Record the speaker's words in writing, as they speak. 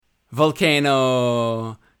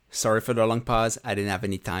Volcano! Sorry for the long pause. I didn't have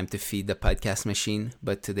any time to feed the podcast machine,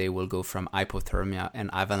 but today we'll go from hypothermia and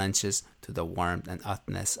avalanches to the warmth and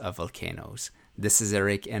hotness of volcanoes. This is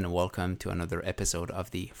Eric, and welcome to another episode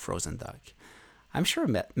of the Frozen Duck. I'm sure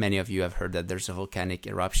many of you have heard that there's a volcanic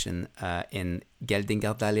eruption in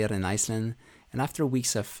Geldingadalur in Iceland, and after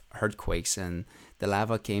weeks of earthquakes, and the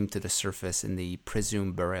lava came to the surface in the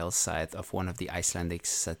presumed burial site of one of the Icelandic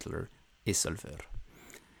settler, Isilfur.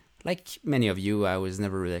 Like many of you, I was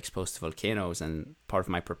never really exposed to volcanoes, and part of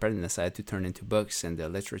my preparedness, I had to turn into books and the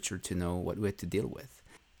literature to know what we had to deal with.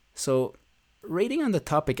 So, reading on the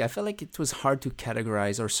topic, I felt like it was hard to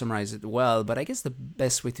categorize or summarize it well, but I guess the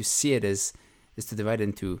best way to see it is to divide it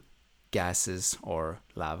into gases or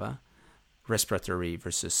lava, respiratory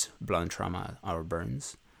versus blunt trauma or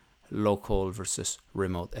burns, local versus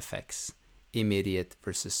remote effects, immediate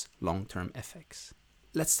versus long-term effects.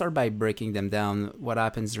 Let's start by breaking them down, what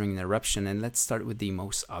happens during an eruption, and let's start with the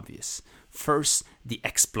most obvious. First, the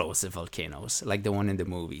explosive volcanoes, like the one in the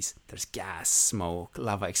movies. There's gas, smoke,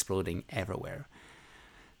 lava exploding everywhere.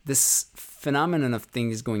 This phenomenon of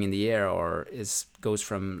things going in the air goes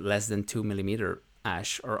from less than 2 millimeter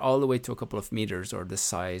ash or all the way to a couple of meters or the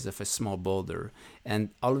size of a small boulder, and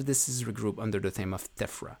all of this is regrouped under the theme of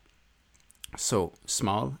tephra. So,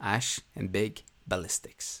 small, ash, and big,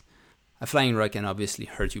 ballistics. A flying rock can obviously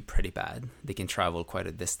hurt you pretty bad. They can travel quite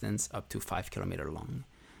a distance, up to 5 kilometers long.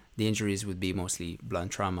 The injuries would be mostly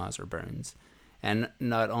blunt traumas or burns. And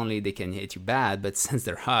not only they can hit you bad, but since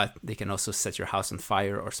they're hot, they can also set your house on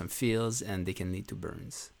fire or some fields, and they can lead to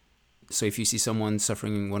burns. So if you see someone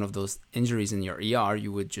suffering one of those injuries in your ER,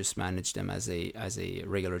 you would just manage them as a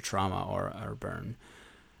regular trauma or burn.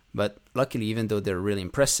 But luckily, even though they're really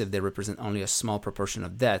impressive, they represent only a small proportion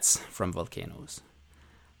of deaths from volcanoes.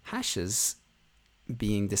 Ashes,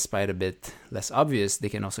 being despite a bit less obvious, they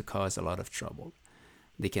can also cause a lot of trouble.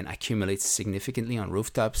 They can accumulate significantly on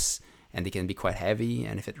rooftops, and they can be quite heavy,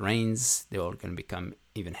 and if it rains, they're all going to become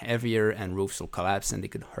even heavier, and roofs will collapse, and they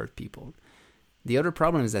could hurt people. The other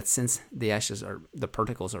problem is that since the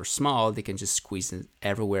particles are small, they can just squeeze in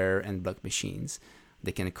everywhere and block machines.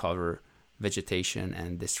 They can cover vegetation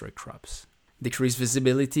and destroy crops. Decreased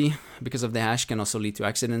visibility because of the ash can also lead to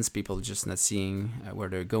accidents, people just not seeing where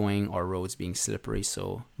they're going, or roads being slippery,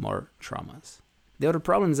 so more traumas. The other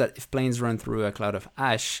problem is that if planes run through a cloud of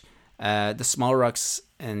ash, the small rocks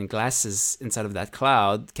and glasses inside of that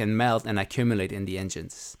cloud can melt and accumulate in the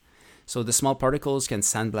engines. So the small particles can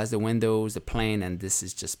sandblast the windows, the plane, and this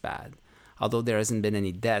is just bad. Although there hasn't been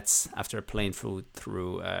any deaths after a plane flew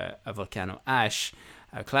through a volcano ash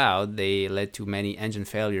cloud, they led to many engine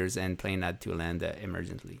failures, and plane had to land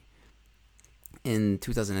emergently. In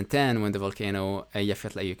 2010, when the volcano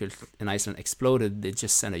Eyjafjallajökull in Iceland exploded, they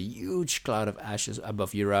just sent a huge cloud of ashes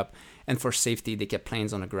above Europe, and for safety, they kept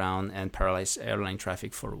planes on the ground and paralyzed airline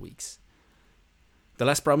traffic for weeks. The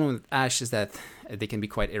last problem with ash is that they can be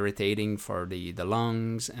quite irritating for the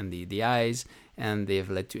lungs and the eyes, and they have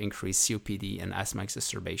led to increased COPD and asthma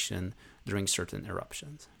exacerbation during certain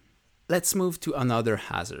eruptions. Let's move to another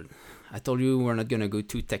hazard. I told you we're not going to go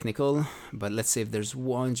too technical, but let's say if there's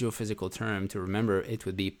one geophysical term to remember, it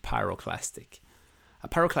would be pyroclastic. A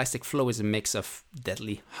pyroclastic flow is a mix of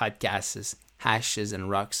deadly hot gases, ashes, and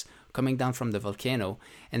rocks coming down from the volcano,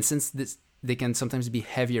 and since they can sometimes be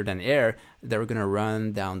heavier than air, they're going to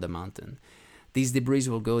run down the mountain. These debris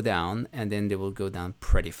will go down, and then they will go down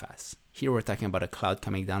pretty fast. Here we're talking about a cloud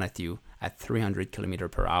coming down at you at 300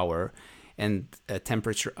 kilometers per hour, and a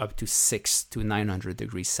temperature up to 600 to 900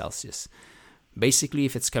 degrees Celsius. Basically,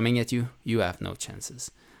 if it's coming at you, you have no chances.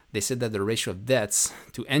 They said that the ratio of deaths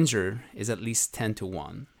to injured is at least 10 to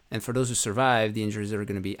 1. And for those who survive, the injuries are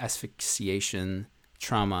going to be asphyxiation,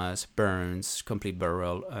 traumas, burns, complete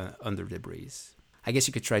burial under debris. I guess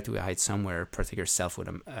you could try to hide somewhere, protect yourself with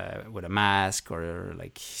a mask or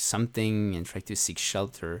like something, and try to seek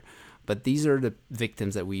shelter. But these are the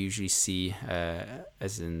victims that we usually see,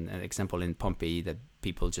 as in an example in Pompeii, that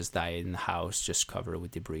people just die in the house just covered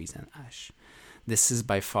with debris and ash. This is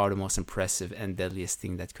by far the most impressive and deadliest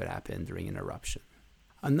thing that could happen during an eruption.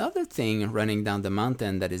 Another thing running down the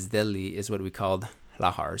mountain that is deadly is what we call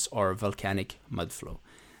lahars, or volcanic mudflow.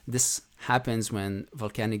 This happens when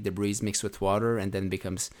volcanic debris mix with water and then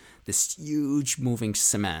becomes this huge moving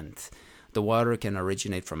cement. The water can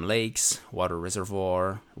originate from lakes, water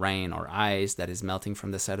reservoir, rain, or ice that is melting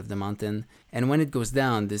from the side of the mountain. And when it goes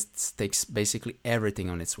down, this takes basically everything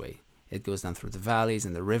on its way. It goes down through the valleys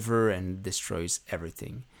and the river and destroys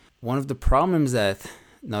everything. One of the problems that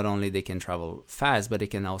not only they can travel fast, but they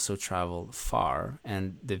can also travel far.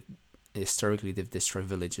 And the historically they've destroyed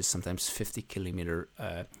villages sometimes 50 kilometers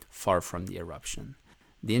far from the eruption.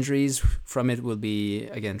 The injuries from it will be,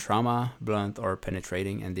 again, trauma, blunt or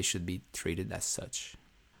penetrating, and they should be treated as such.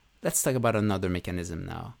 Let's talk about another mechanism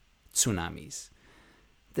now, tsunamis.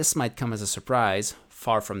 This might come as a surprise,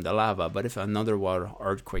 far from the lava, but if an underwater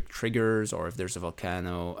earthquake triggers, or if there's a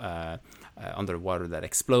volcano underwater that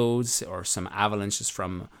explodes, or some avalanches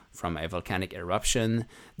from a volcanic eruption,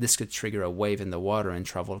 this could trigger a wave in the water and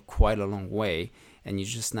travel quite a long way, and you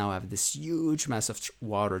just now have this huge mass of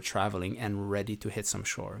water traveling and ready to hit some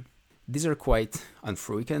shore. These are quite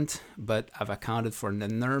unfrequent, but have accounted for an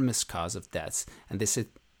enormous cause of deaths, and they say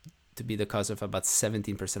to be the cause of about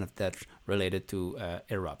 17% of death related to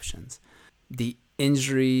eruptions. The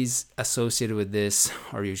injuries associated with this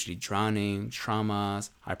are usually drowning,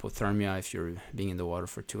 traumas, hypothermia if you're being in the water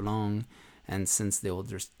for too long. And since they will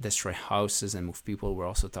destroy houses and move people, we'll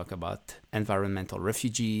also talk about environmental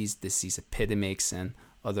refugees, disease epidemics, and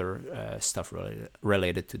other stuff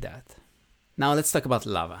related to that. Now let's talk about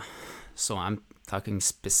lava. So I'm talking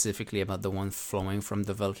specifically about the one flowing from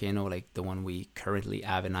the volcano, like the one we currently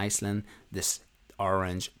have in Iceland, this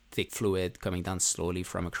orange thick fluid coming down slowly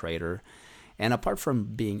from a crater. And apart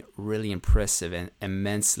from being really impressive and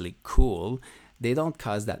immensely cool, they don't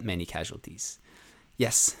cause that many casualties.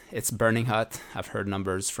 Yes, it's burning hot. I've heard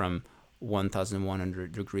numbers from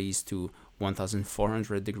 1,100 degrees to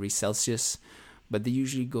 1,400 degrees Celsius, but they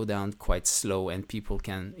usually go down quite slow and people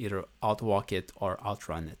can either outwalk it or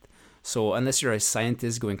outrun it. So unless you're a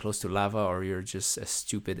scientist going close to lava or you're just a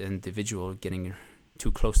stupid individual getting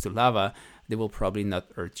too close to lava, they will probably not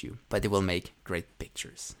hurt you, but they will make great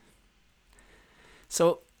pictures.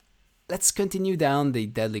 So let's continue down the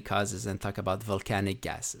deadly causes and talk about volcanic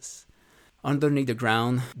gases. Underneath the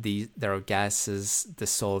ground, there are gases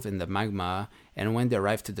dissolved in the magma, and when they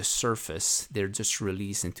arrive to the surface, they're just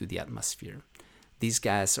released into the atmosphere. These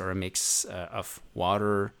gases are a mix of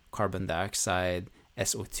water, carbon dioxide,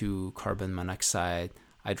 SO2, carbon monoxide,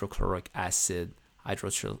 hydrochloric acid,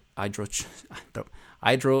 hydrogen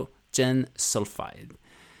sulfide.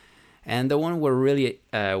 And the one we're really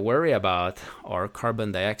worried about are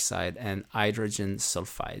carbon dioxide and hydrogen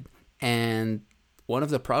sulfide. And one of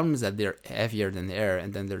the problems is that they're heavier than the air,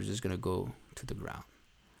 and then they're just going to go to the ground.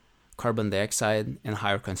 Carbon dioxide in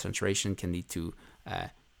higher concentration can lead to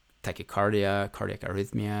tachycardia, cardiac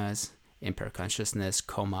arrhythmias, impaired consciousness,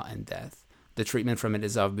 coma, and death. The treatment from it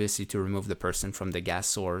is obviously to remove the person from the gas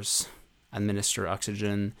source, administer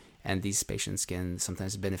oxygen, and these patients can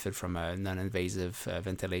sometimes benefit from a non-invasive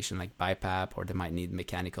ventilation like BiPAP, or they might need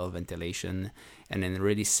mechanical ventilation. And in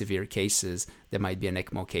really severe cases, there might be an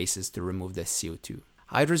ECMO cases to remove the CO2.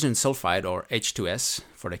 Hydrogen sulfide, or H2S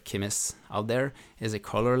for the chemists out there, is a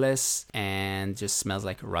colorless and just smells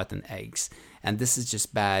like rotten eggs. And this is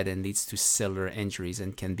just bad and leads to cellular injuries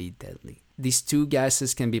and can be deadly. These two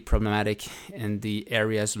gases can be problematic in the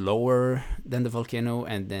areas lower than the volcano,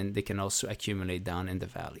 and then they can also accumulate down in the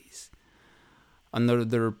valleys.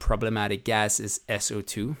 Another problematic gas is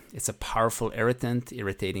SO2. It's a powerful irritant,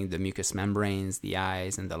 irritating the mucous membranes, the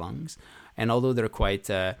eyes, and the lungs. And although they're quite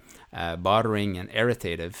bothering and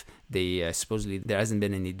irritative, supposedly there hasn't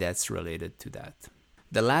been any deaths related to that.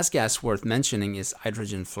 The last gas worth mentioning is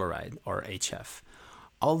hydrogen fluoride, or HF.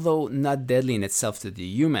 Although not deadly in itself to the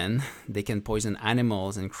human, they can poison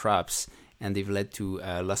animals and crops, and they've led to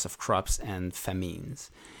loss of crops and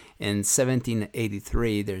famines. In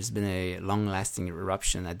 1783, there's been a long-lasting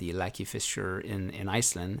eruption at the Laki Fissure in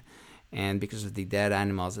Iceland, and because of the dead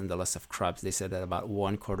animals and the loss of crops, they said that about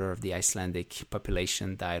 1/4 of the Icelandic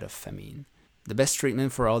population died of famine. The best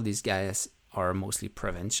treatment for all these guys are mostly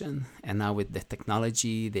prevention, and now with the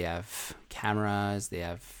technology, they have cameras, they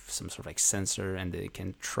have some sort of like sensor, and they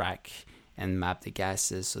can track and map the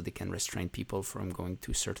gases so they can restrain people from going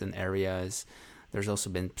to certain areas. There's also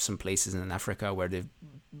been some places in Africa where they've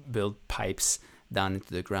built pipes down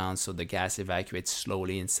into the ground so the gas evacuates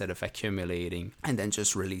slowly instead of accumulating and then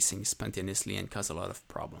just releasing spontaneously and cause a lot of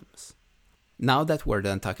problems. Now that we're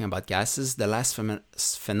done talking about gases, the last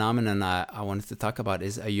phenomenon I wanted to talk about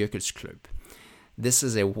is a Jökulsklump. This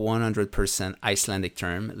is a 100% Icelandic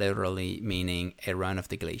term, literally meaning a run of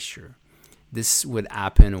the glacier. This would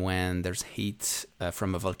happen when there's heat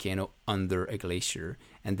from a volcano under a glacier,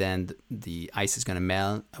 and then the ice is going to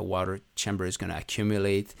melt, a water chamber is going to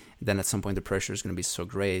accumulate, and then at some point the pressure is going to be so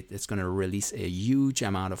great, it's going to release a huge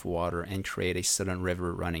amount of water and create a sudden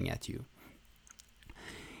river running at you.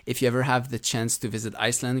 If you ever have the chance to visit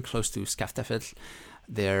Iceland, close to Skaftafell,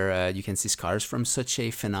 there you can see scars from such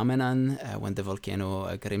a phenomenon when the volcano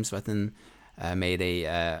Grímsvötn made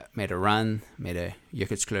a run, made a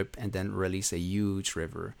Jökulsklump, and then released a huge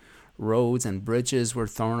river Roads and bridges were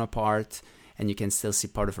torn apart, and you can still see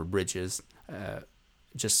part of the bridges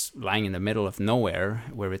just lying in the middle of nowhere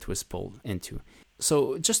where it was pulled into.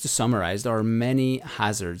 So just to summarize, there are many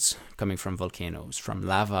hazards coming from volcanoes, from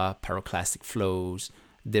lava, pyroclastic flows,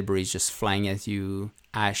 debris just flying at you,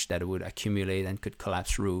 ash that would accumulate and could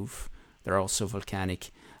collapse roof. There are also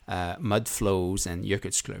volcanic mud flows and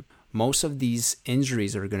Jökulsklöv. Most of these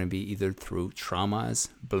injuries are going to be either through traumas,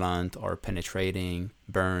 blunt or penetrating,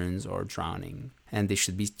 burns or drowning, and they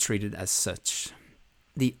should be treated as such.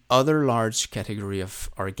 The other large category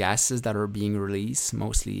are gases that are being released,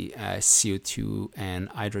 mostly CO2 and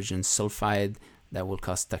hydrogen sulfide, that will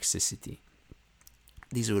cause toxicity.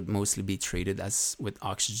 These would mostly be treated as with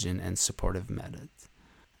oxygen and supportive methods.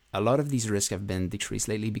 A lot of these risks have been decreased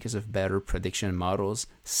lately because of better prediction models,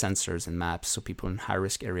 sensors, and maps, so people in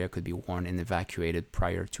high-risk area could be warned and evacuated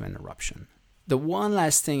prior to an eruption. The one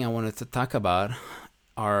last thing I wanted to talk about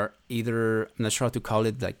are either, I'm not sure how to call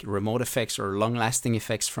it, like remote effects or long-lasting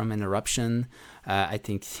effects from an eruption. I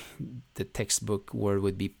think the textbook word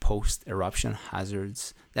would be post-eruption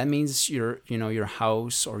hazards. That means your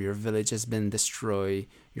house or your village has been destroyed,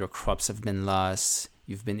 your crops have been lost,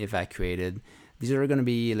 you've been evacuated. These are going to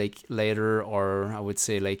be like later, or I would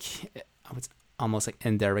say almost like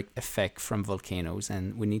indirect effect from volcanoes,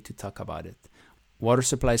 and we need to talk about it. Water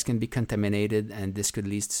supplies can be contaminated, and this could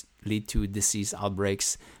lead to disease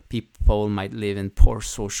outbreaks. People might live in poor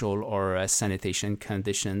social or sanitation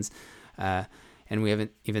conditions, and we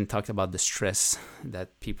haven't even talked about the stress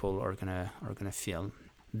that people are gonna feel.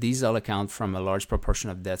 These all account from a large proportion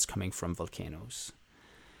of deaths coming from volcanoes.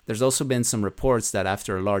 There's also been some reports that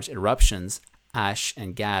after large eruptions, ash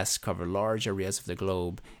and gas cover large areas of the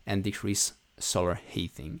globe and decrease solar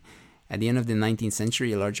heating. At the end of the 19th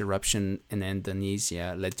century, a large eruption in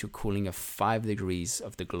Indonesia led to cooling of 5 degrees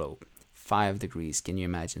of the globe. 5 degrees, can you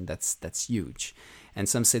imagine? That's huge. And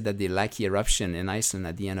some say that the Laki eruption in Iceland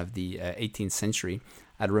at the end of the 18th century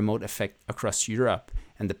had a remote effect across Europe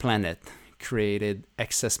and the planet, created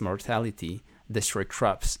excess mortality, destroyed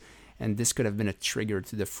crops, and this could have been a trigger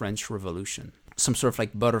to the French Revolution. Some sort of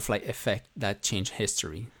like butterfly effect that changed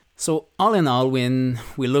history. So all in all, when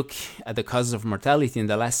we look at the causes of mortality in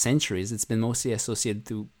the last centuries, it's been mostly associated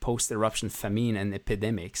to post-eruption famine and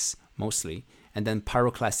epidemics, mostly, and then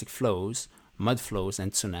pyroclastic flows, mud flows,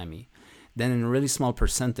 and tsunami. Then in a really small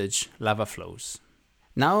percentage, lava flows.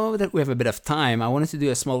 Now that we have a bit of time, I wanted to do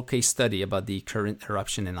a small case study about the current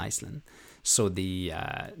eruption in Iceland. So the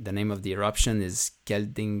name of the eruption is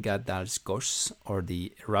Geldingadalsgos, or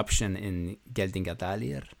the eruption in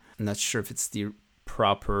Geldingadalir. I'm not sure if it's the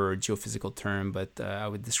proper geophysical term, but I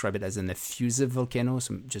would describe it as an effusive volcano,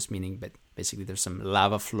 so just meaning that basically there's some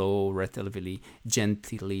lava flow relatively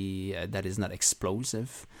gently that is not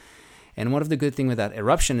explosive. And one of the good things with that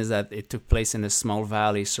eruption is that it took place in a small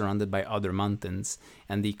valley surrounded by other mountains,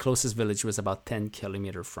 and the closest village was about 10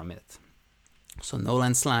 kilometers from it. So no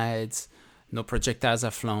landslides, no projectiles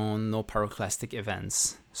have flown, no pyroclastic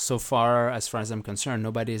events. So far as I'm concerned,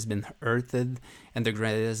 nobody has been hurted, and the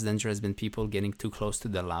greatest danger has been people getting too close to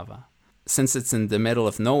the lava. Since it's in the middle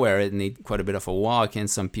of nowhere, it needs quite a bit of a walk, and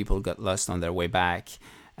some people got lost on their way back.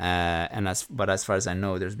 But as far as I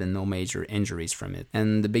know, there's been no major injuries from it.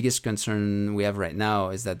 And the biggest concern we have right now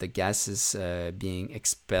is that the gas is being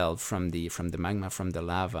expelled from the magma, from the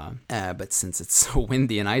lava. But since it's so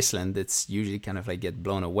windy in Iceland, it's usually kind of like get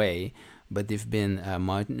blown away. But they've been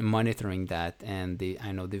monitoring that, and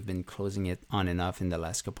I know they've been closing it on and off in the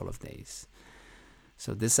last couple of days.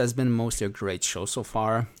 So this has been mostly a great show so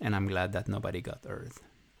far, and I'm glad that nobody got hurt.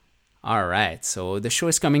 All right, so the show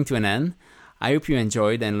is coming to an end. I hope you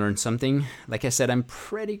enjoyed and learned something. Like I said, I'm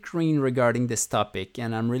pretty green regarding this topic,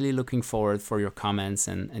 and I'm really looking forward for your comments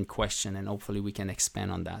and question, and hopefully we can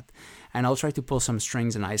expand on that. And I'll try to pull some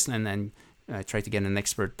strings in Iceland and try to get an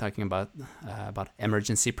expert talking about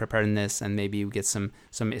emergency preparedness, and maybe we get some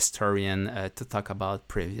historian to talk about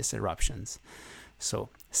previous eruptions. So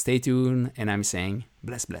stay tuned, and I'm saying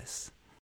bless.